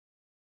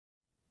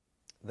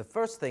The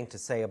first thing to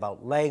say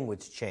about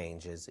language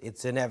change is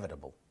it's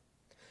inevitable.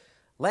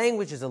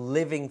 Language is a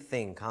living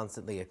thing,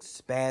 constantly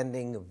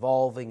expanding,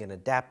 evolving, and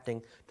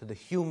adapting to the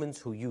humans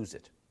who use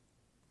it.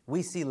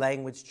 We see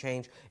language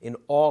change in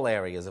all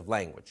areas of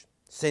language: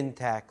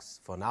 syntax,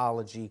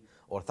 phonology,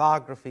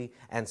 orthography,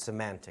 and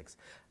semantics.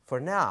 For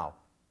now,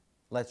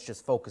 let's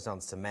just focus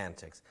on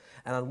semantics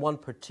and on one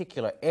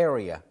particular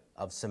area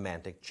of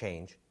semantic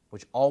change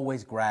which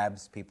always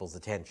grabs people's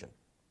attention: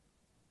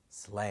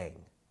 slang.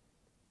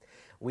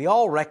 We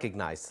all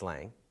recognize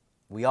slang,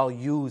 we all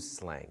use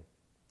slang,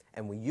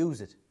 and we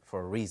use it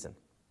for a reason.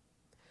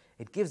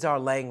 It gives our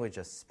language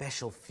a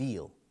special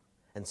feel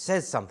and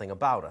says something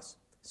about us.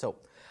 So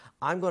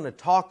I'm going to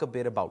talk a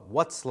bit about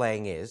what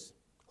slang is,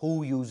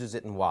 who uses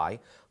it and why,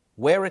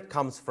 where it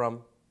comes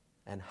from,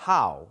 and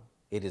how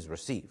it is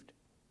received.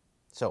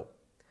 So,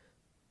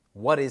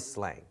 what is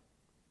slang?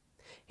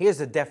 Here's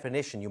a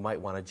definition you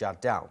might want to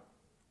jot down.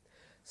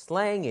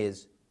 Slang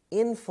is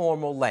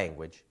informal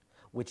language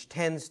which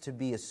tends to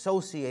be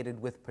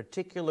associated with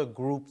particular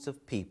groups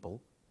of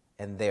people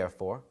and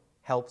therefore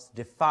helps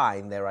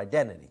define their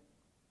identity.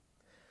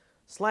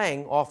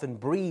 Slang often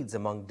breeds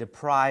among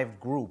deprived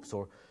groups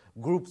or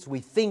groups we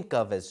think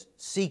of as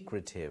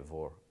secretive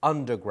or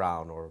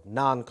underground or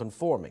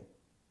non-conforming.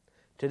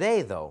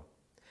 Today, though,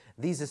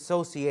 these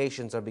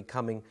associations are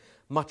becoming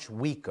much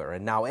weaker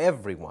and now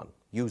everyone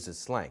uses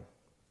slang.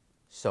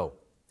 So,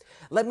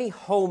 let me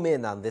home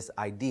in on this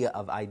idea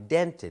of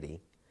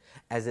identity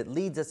as it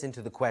leads us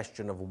into the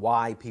question of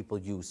why people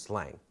use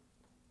slang.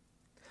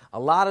 A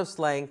lot of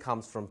slang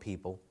comes from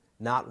people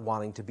not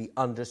wanting to be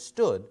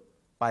understood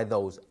by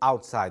those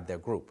outside their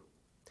group.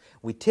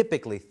 We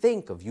typically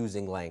think of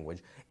using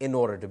language in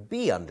order to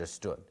be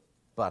understood,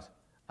 but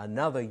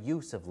another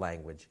use of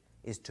language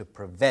is to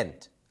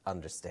prevent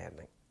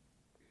understanding.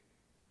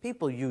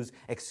 People use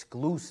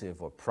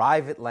exclusive or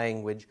private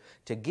language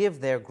to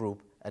give their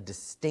group a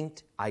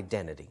distinct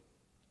identity.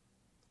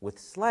 With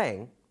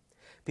slang,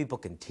 people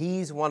can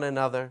tease one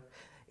another,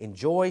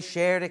 enjoy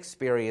shared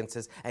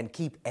experiences, and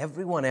keep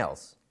everyone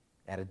else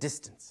at a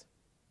distance.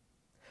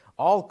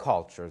 All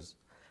cultures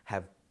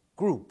have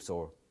groups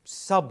or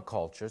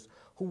subcultures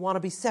who want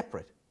to be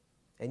separate,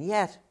 and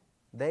yet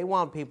they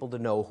want people to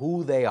know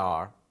who they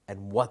are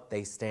and what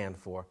they stand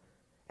for,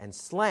 and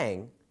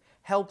slang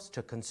helps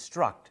to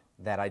construct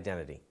that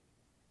identity.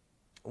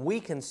 We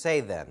can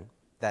say then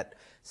that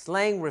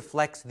slang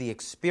reflects the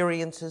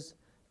experiences,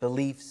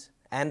 beliefs,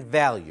 and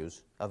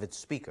values of its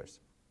speakers.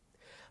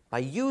 By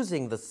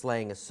using the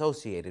slang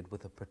associated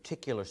with a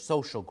particular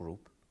social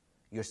group,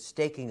 you're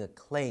staking a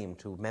claim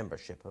to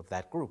membership of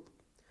that group.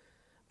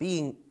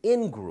 Being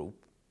in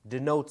group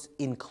denotes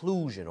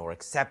inclusion or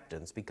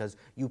acceptance because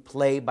you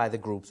play by the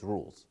group's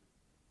rules.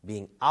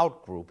 Being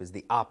out group is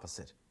the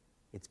opposite.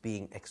 It's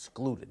being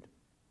excluded.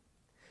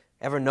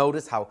 Ever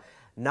notice how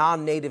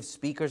non-native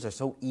speakers are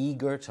so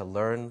eager to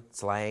learn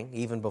slang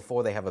even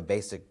before they have a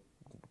basic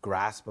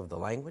grasp of the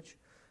language?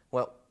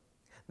 Well,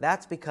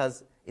 that's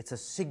because it's a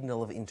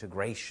signal of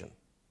integration,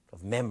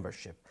 of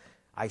membership.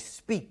 I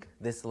speak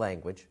this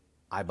language,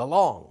 I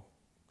belong.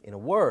 In a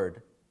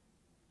word,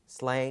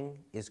 slang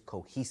is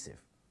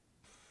cohesive.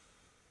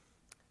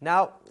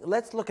 Now,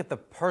 let's look at the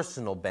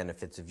personal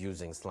benefits of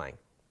using slang.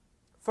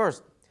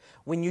 First,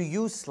 when you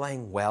use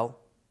slang well,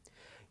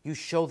 you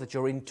show that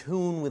you're in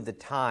tune with the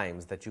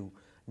times, that you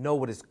know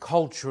what is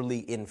culturally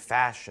in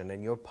fashion,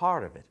 and you're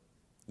part of it.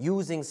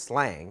 Using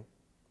slang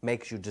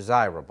makes you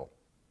desirable.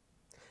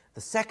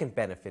 The second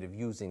benefit of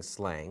using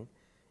slang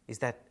is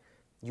that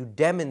you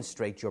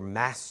demonstrate your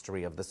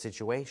mastery of the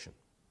situation.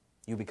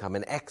 You become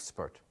an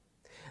expert.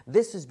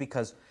 This is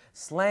because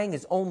slang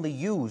is only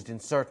used in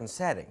certain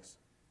settings,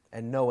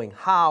 and knowing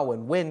how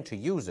and when to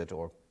use it,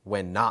 or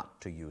when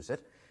not to use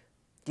it,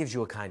 gives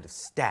you a kind of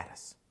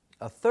status.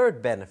 A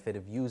third benefit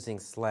of using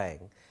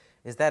slang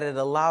is that it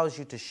allows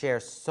you to share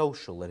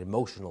social and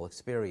emotional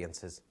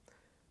experiences,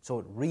 so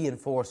it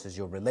reinforces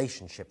your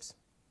relationships.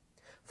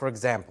 For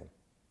example,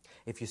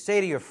 if you say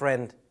to your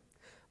friend,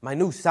 "My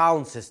new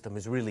sound system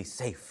is really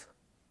safe,"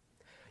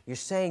 you're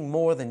saying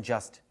more than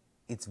just,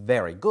 "It's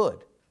very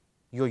good."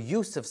 Your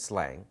use of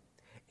slang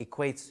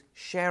equates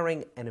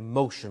sharing an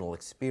emotional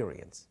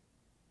experience.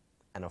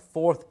 And a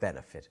fourth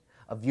benefit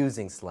of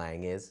using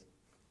slang is,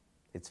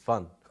 it's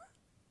fun.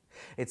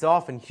 It's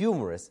often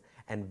humorous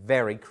and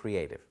very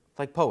creative,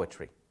 like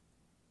poetry.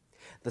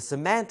 The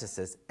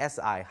semanticist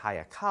S.I.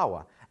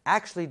 Hayakawa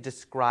actually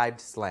described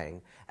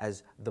slang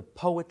as the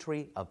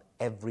poetry of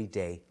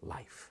everyday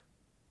life.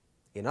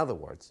 In other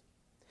words,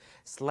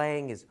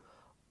 slang is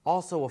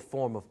also a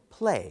form of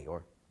play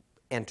or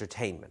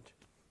entertainment.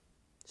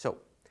 So,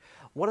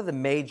 what are the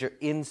major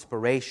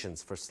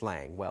inspirations for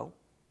slang? Well,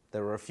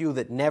 there are a few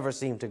that never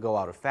seem to go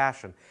out of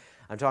fashion.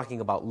 I'm talking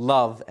about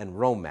love and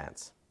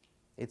romance.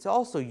 It's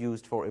also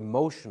used for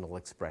emotional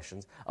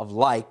expressions of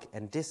like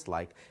and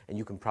dislike, and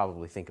you can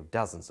probably think of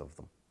dozens of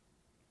them.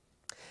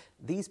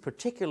 These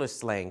particular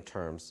slang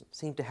terms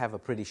seem to have a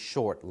pretty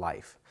short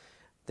life.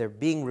 They're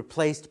being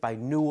replaced by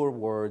newer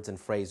words and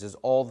phrases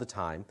all the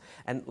time.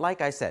 And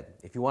like I said,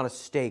 if you want to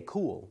stay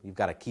cool, you've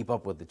got to keep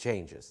up with the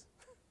changes.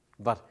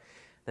 But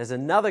there's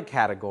another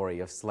category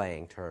of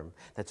slang term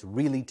that's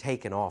really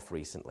taken off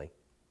recently.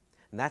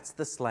 And that's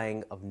the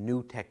slang of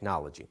new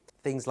technology.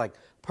 Things like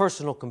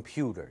personal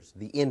computers,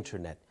 the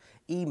internet,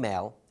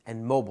 email,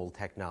 and mobile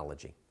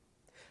technology.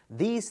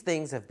 These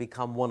things have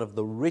become one of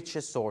the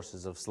richest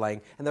sources of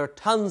slang, and there are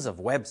tons of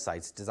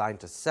websites designed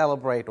to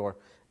celebrate or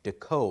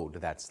decode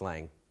that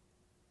slang.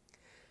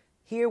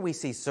 Here we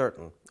see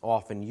certain,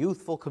 often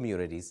youthful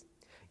communities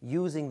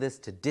using this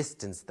to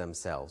distance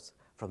themselves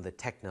from the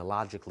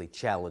technologically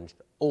challenged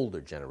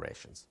older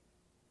generations.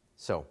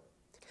 So,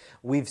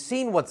 we've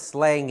seen what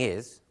slang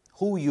is,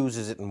 who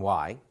uses it and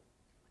why,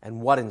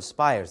 and what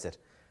inspires it.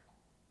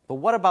 But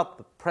what about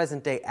the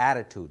present-day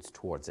attitudes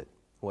towards it?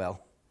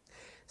 Well,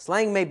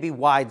 slang may be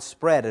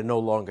widespread and no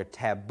longer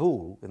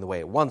taboo in the way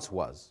it once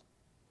was,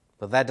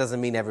 but that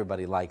doesn't mean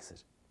everybody likes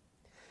it.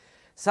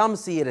 Some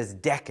see it as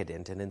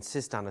decadent and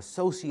insist on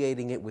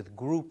associating it with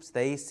groups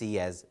they see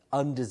as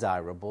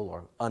undesirable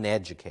or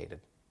uneducated.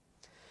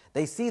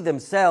 They see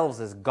themselves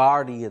as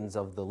guardians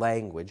of the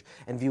language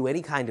and view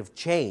any kind of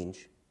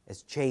change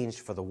as change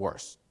for the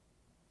worse.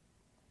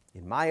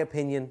 In my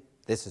opinion,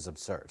 this is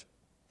absurd.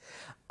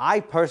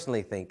 I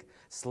personally think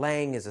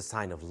slang is a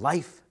sign of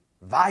life,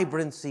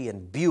 vibrancy,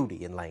 and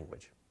beauty in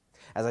language.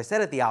 As I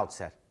said at the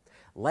outset,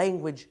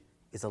 language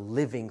is a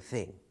living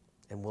thing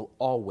and will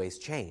always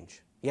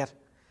change. Yet,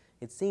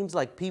 it seems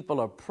like people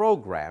are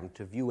programmed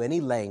to view any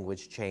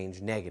language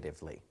change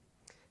negatively.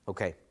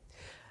 Okay,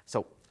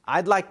 so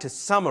I'd like to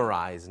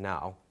summarize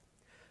now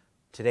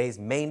today's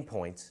main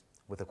points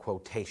with a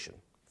quotation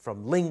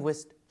from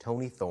linguist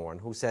Tony Thorne,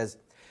 who says,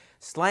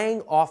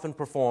 "Slang often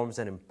performs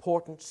an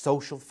important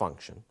social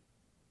function,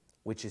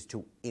 which is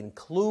to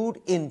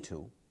include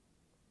into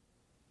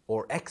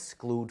or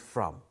exclude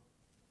from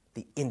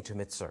the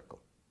intimate circle."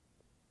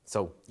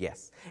 So,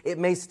 yes, it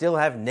may still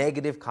have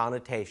negative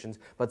connotations,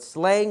 but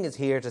slang is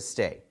here to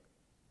stay.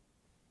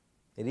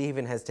 It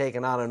even has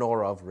taken on an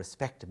aura of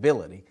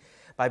respectability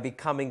by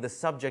becoming the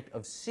subject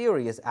of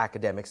serious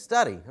academic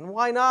study. And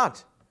why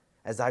not?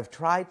 As I've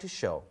tried to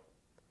show,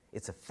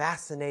 it's a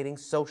fascinating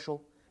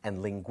social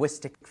and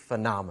linguistic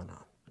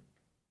phenomenon.